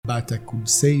but I could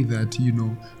say that,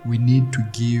 we need to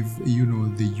give,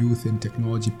 the youth and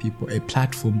technology people a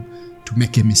platform to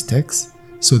make mistakes,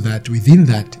 so that within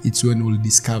that, it's when we'll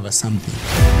discover something.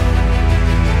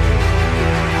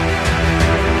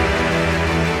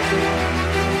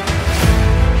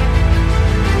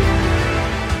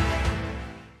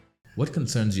 What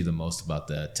concerns you the most about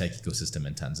the tech ecosystem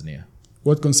in Tanzania?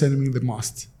 What concerns me the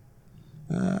most?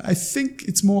 I think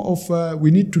it's more of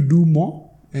we need to do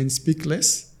more and speak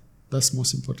less. That's the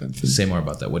most important thing. Say more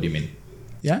about that. What do you mean?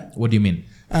 Yeah? What do you mean?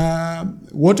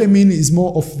 What I mean is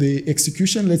more of the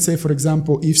execution. Let's say, for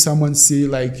example, if someone say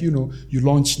like, you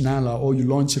launch Nala or you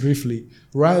launch Rifli,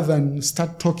 rather than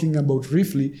start talking about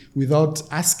Rifli without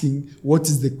asking what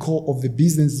is the core of the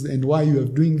business and why you are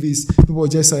doing this, people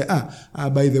just say,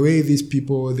 by the way, these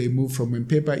people, they move from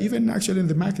M-Paper. Even actually in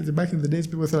the market, back in the days,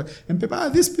 people thought, M-Paper,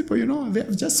 these people, they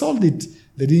have just sold it.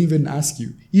 They didn't even ask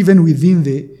you, even within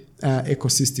the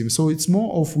ecosystem. So it's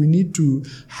more of we need to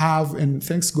have, and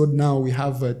thanks God now we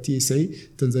have TSA,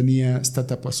 Tanzania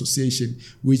Startup Association,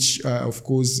 which of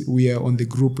course we are on the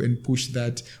group and push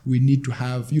that we need to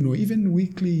have, even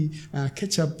weekly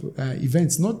catch-up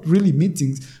events, not really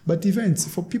meetings, but events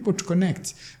for people to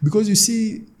connect. Because you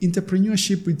see,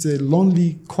 entrepreneurship, it's a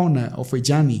lonely corner of a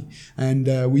journey.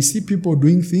 And we see people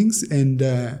doing things and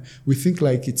we think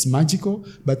like it's magical,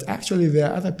 but actually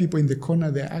there are other people in the corner,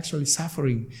 they're actually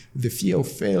suffering. The fear of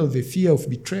fail, the fear of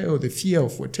betrayal, the fear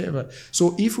of whatever.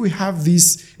 So if we have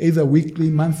this either weekly,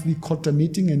 monthly, quarter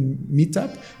meeting and meet up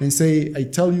and say, I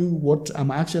tell you what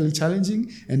I'm actually challenging,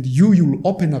 and you will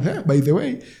open up. Hey, by the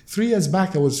way, 3 years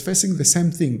back, I was facing the same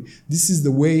thing. This is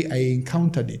the way I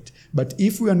encountered it. But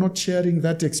if we are not sharing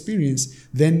that experience,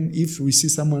 then if we see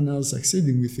someone else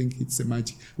succeeding, we think it's a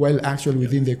magic. While actually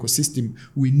within the ecosystem,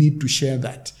 we need to share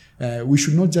that. We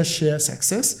should not just share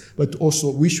success, but also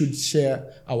we should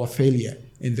share our failure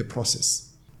in the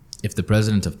process. If the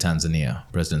president of Tanzania,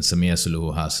 President Samia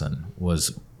Suluhu Hassan,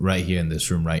 was right here in this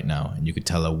room right now, and you could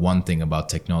tell her one thing about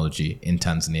technology in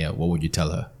Tanzania, what would you tell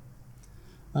her?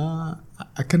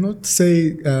 I cannot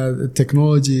say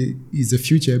technology is the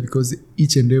future because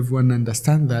each and everyone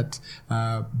understand that.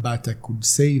 But I could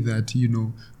say that,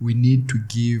 we need to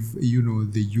give,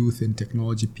 the youth and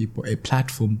technology people a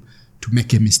platform to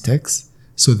make mistakes,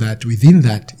 so that within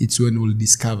that, it's when we'll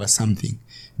discover something.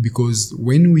 Because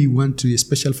when we want to,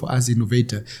 especially for us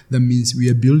innovator, that means we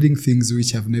are building things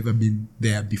which have never been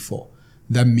there before.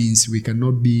 That means we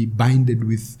cannot be binded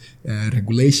with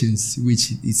regulations,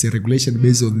 which is a regulation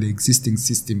based on the existing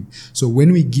system. So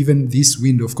when we given this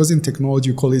window, of course in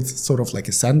technology, you call it sort of like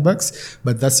a sandbox,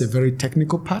 but that's a very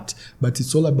technical part. But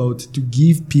it's all about to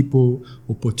give people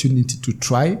opportunity to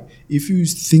try. If you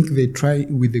think they try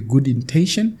with a good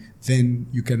intention, then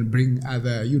you can bring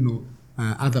other,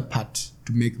 other part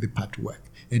to make the part work.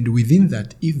 And within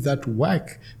that, if that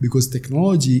work, because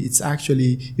technology, it's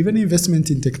actually, even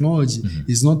investment in technology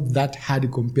is not that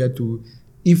hard compared to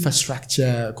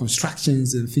infrastructure,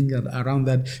 constructions and things around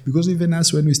that. Because even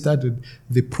us, when we started,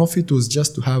 the profit was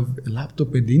just to have a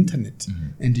laptop and the internet,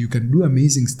 and you can do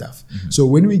amazing stuff. So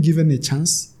when we're given a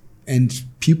chance, and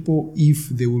people, if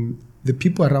they will, the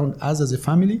people around us as a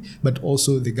family, but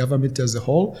also the government as a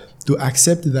whole, to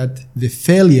accept that the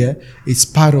failure is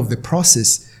part of the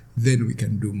process, then we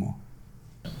can do more.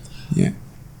 Yeah.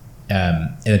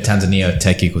 In the Tanzania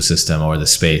tech ecosystem or the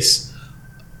space,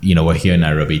 we're here in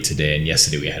Nairobi today, and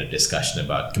yesterday we had a discussion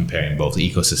about comparing both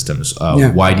ecosystems.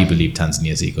 Why do you believe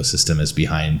Tanzania's ecosystem is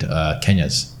behind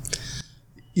Kenya's?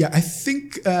 Yeah, I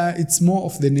think it's more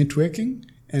of the networking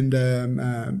and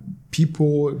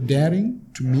people daring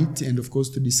to meet and, of course,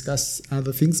 to discuss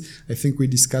other things. I think we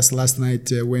discussed last night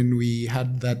when we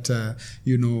had that,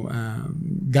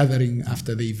 gathering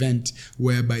after the event,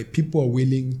 whereby people are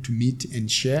willing to meet and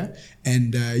share.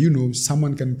 And,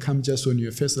 someone can come just on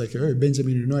your face like, oh,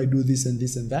 Benjamin, I do this and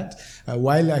this and that.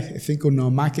 While I think on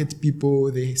our market,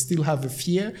 people, they still have a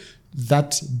fear,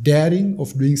 that daring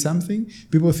of doing something.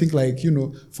 People think like,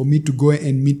 for me to go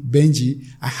and meet Benji,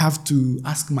 I have to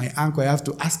ask my uncle, I have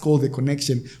to ask all the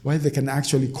connection, why they can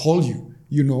actually call you.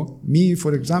 Me,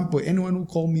 for example, anyone who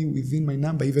call me within my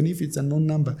number, even if it's a known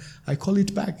number, I call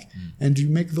it back and you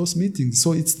make those meetings.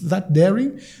 So it's that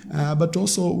daring, but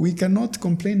also we cannot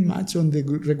complain much on the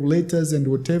regulators and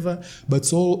whatever, but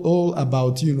it's all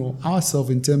about, ourselves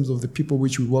in terms of the people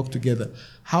which we work together.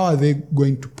 How are they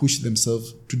going to push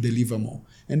themselves to deliver more?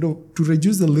 And to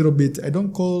reduce a little bit, I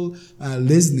don't call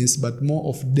laziness, but more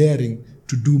of daring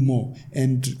to do more.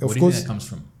 And of course, where do you think that comes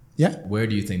from? Yeah. Where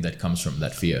do you think that comes from,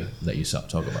 that fear that you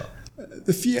talk about?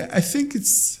 The fear, I think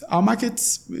it's our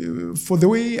markets, for the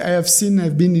way I have seen,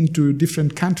 I've been into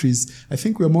different countries, I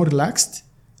think we're more relaxed.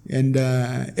 and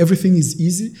everything is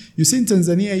easy. You see in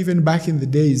Tanzania, even back in the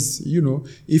days,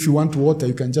 if you want water,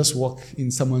 you can just walk in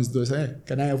someone's door and say, hey,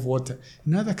 can I have water?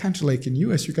 In another country like in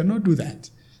US, you cannot do that.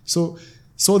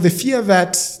 So the fear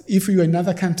that if you're in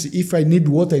another country, if I need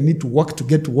water, I need to walk to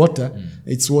get water,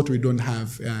 it's what we don't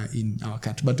have in our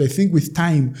country. But I think with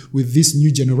time, with this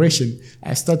new generation,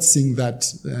 I start seeing that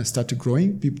start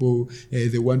growing. People,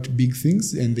 they want big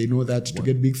things, and they know that to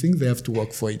get big things, they have to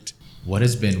work for it. What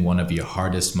has been one of your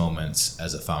hardest moments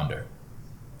as a founder?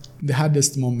 The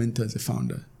hardest moment as a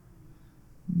founder?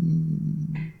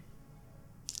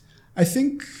 I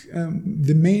think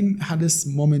the main hardest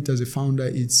moment as a founder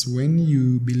is when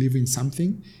you believe in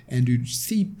something and you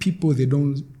see people, they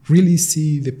don't really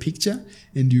see the picture,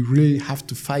 and you really have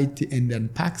to fight and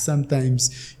unpack.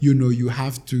 Sometimes, you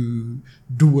have to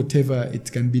do whatever it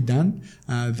can be done.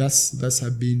 That's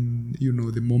have been,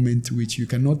 the moment which you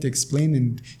cannot explain,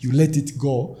 and you let it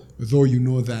go, though you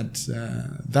know that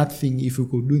that thing, if you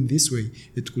could do it this way,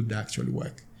 it could actually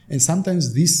work. And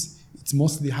sometimes it's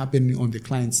mostly happening on the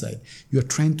client side. You're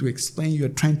trying to explain, you're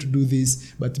trying to do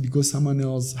this, but because someone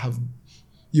else have,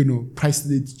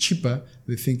 priced it cheaper,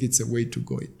 they think it's a way to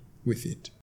go with it.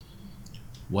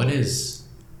 What is,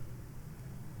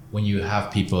 when you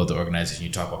have people at the organization,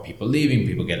 you talk about people leaving,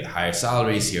 people get higher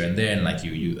salaries here and there, and like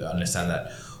you understand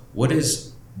that. What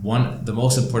is the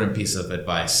most important piece of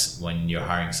advice when you're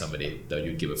hiring somebody that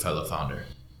you'd give a fellow founder?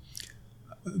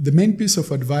 The main piece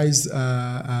of advice,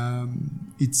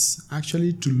 it's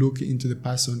actually to look into the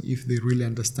person if they really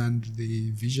understand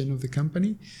the vision of the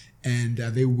company, and are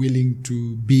they willing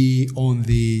to be on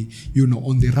the,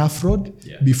 on the rough road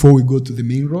before we go to the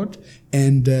main road,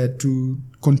 and to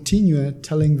continue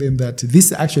telling them that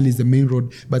this actually is the main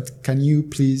road, but can you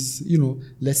please,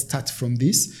 let's start from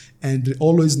this, and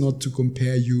always not to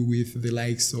compare you with the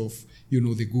likes of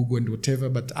the Google and whatever,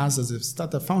 but us as a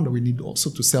startup founder, we need also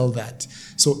to sell that.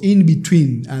 So in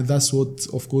between, that's what,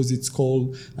 of course, it's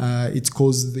called. It's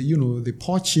called the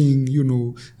poaching,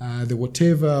 the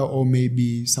whatever, or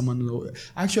maybe someone.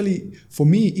 Actually, for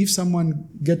me, if someone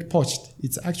get poached,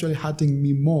 it's actually hurting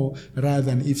me more rather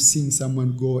than if seeing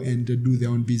someone go and do their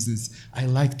own business. I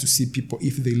like to see people,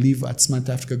 if they live at Smart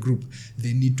Africa Group,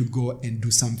 they need to go and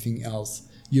do something else.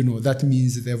 That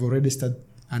means they've already started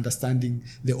understanding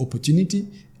the opportunity,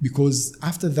 because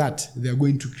after that they are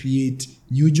going to create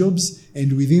new jobs,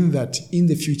 and within that, in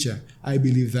the future, I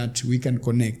believe that we can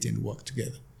connect and work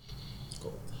together.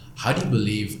 Cool. How do you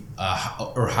believe,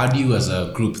 or how do you as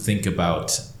a group think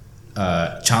about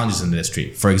challenges in the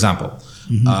industry? For example,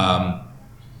 in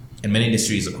many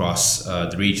industries across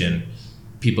the region,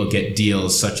 people get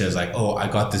deals such as like, oh, I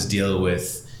got this deal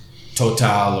with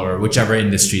Total or whichever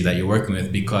industry that you're working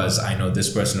with because I know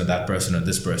this person or that person or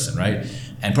this person, right?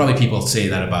 And probably people say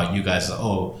that about you guys.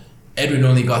 Oh, Edwin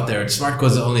only got there.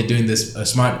 SmartCo's only doing this.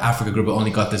 Smart Africa Group only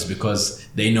got this because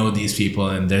they know these people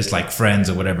and there's like friends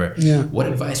or whatever. Yeah. What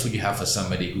advice would you have for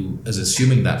somebody who is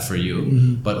assuming that for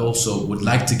you, but also would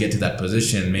like to get to that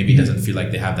position, maybe doesn't feel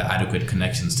like they have the adequate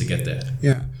connections to get there?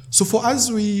 Yeah. So for us,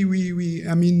 we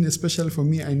I mean, especially for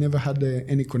me, I never had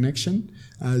any connection.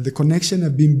 The connection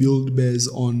have been built based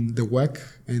on the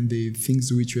work and the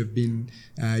things which we have been,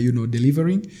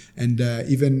 delivering. And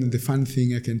even the fun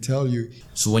thing I can tell you.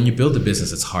 So when you build a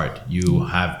business, it's hard. You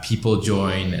have people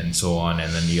join and so on,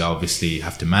 and then you obviously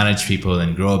have to manage people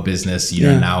and grow a business.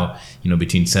 Now,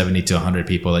 between 70 to 100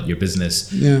 people at your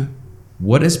business. Yeah.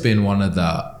 What has been one of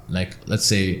the, let's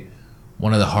say,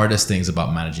 one of the hardest things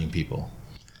about managing people?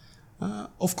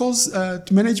 Of course, to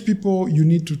manage people, you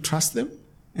need to trust them.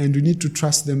 And you need to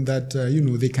trust them that,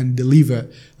 they can deliver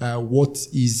what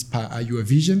is your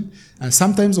vision.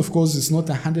 Sometimes, of course, it's not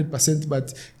 100%,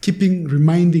 but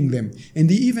reminding them. And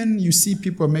even you see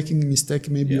people making a mistake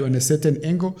maybe on a certain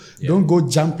angle, don't go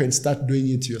jump and start doing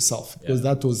it yourself, because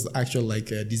that was actually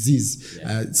like a disease.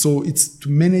 So it's to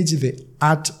manage the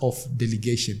art of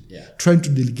delegation, trying to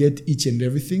delegate each and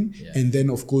everything. And then,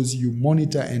 of course, you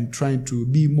monitor and trying to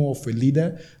be more of a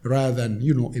leader rather than,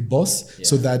 a boss,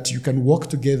 so that you can work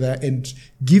together and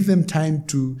give them time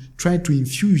to try to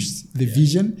infuse the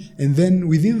vision. And then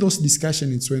within those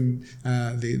discussions, it's when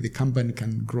the company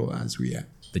can grow as we are.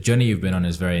 The journey you've been on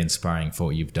is very inspiring for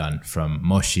what you've done, from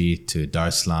Moshi to Dar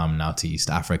es Salaam, now to East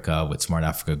Africa with Smart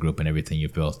Africa Group and everything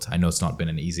you've built. I know it's not been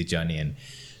an easy journey, and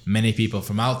many people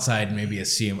from outside maybe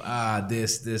assume,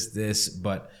 this,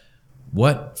 but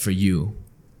what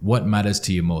matters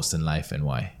to you most in life and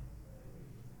why?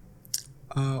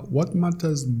 What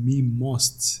matters me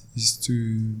most is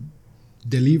to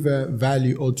deliver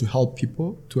value or to help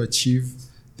people to achieve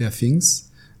their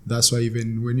things. That's why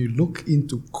even when you look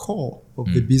into core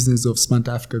of the business of Smart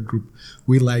Africa Group,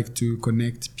 we like to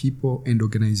connect people and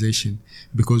organization,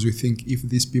 because we think if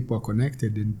these people are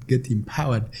connected and get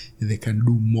empowered, they can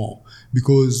do more.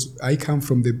 Because I come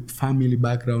from the family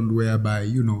background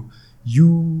whereby,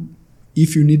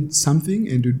 if you need something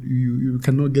and you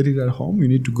cannot get it at home, you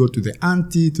need to go to the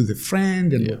auntie, to the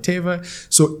friend, and whatever.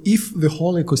 So if the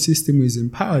whole ecosystem is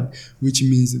empowered, which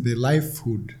means the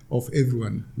livelihood of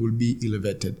everyone will be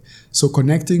elevated. So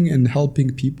connecting and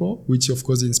helping people, which of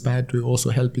course inspired to also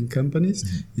helping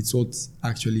companies, it's what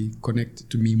actually connected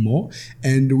to me more.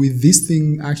 And with this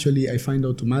thing, actually, I find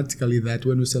automatically that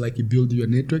when we say like you build your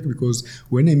network, because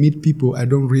when I meet people, I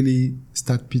don't really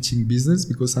start pitching business,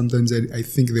 because sometimes I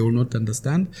think they will not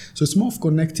understand. So it's more of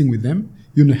connecting with them,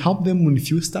 help them on a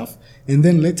few stuff, and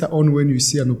then later on when you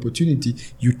see an opportunity,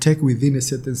 you take within a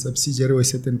certain subsidiary or a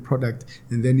certain product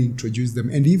and then introduce them.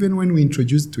 And even when we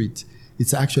introduce to it,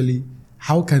 it's actually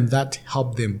how can that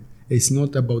help them? It's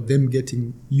not about them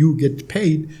you get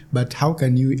paid, but how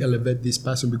can you elevate this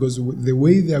person? Because the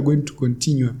way they are going to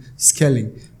continue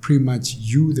scaling, pretty much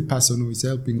you, the person who is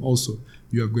helping also,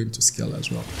 you are going to scale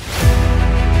as well.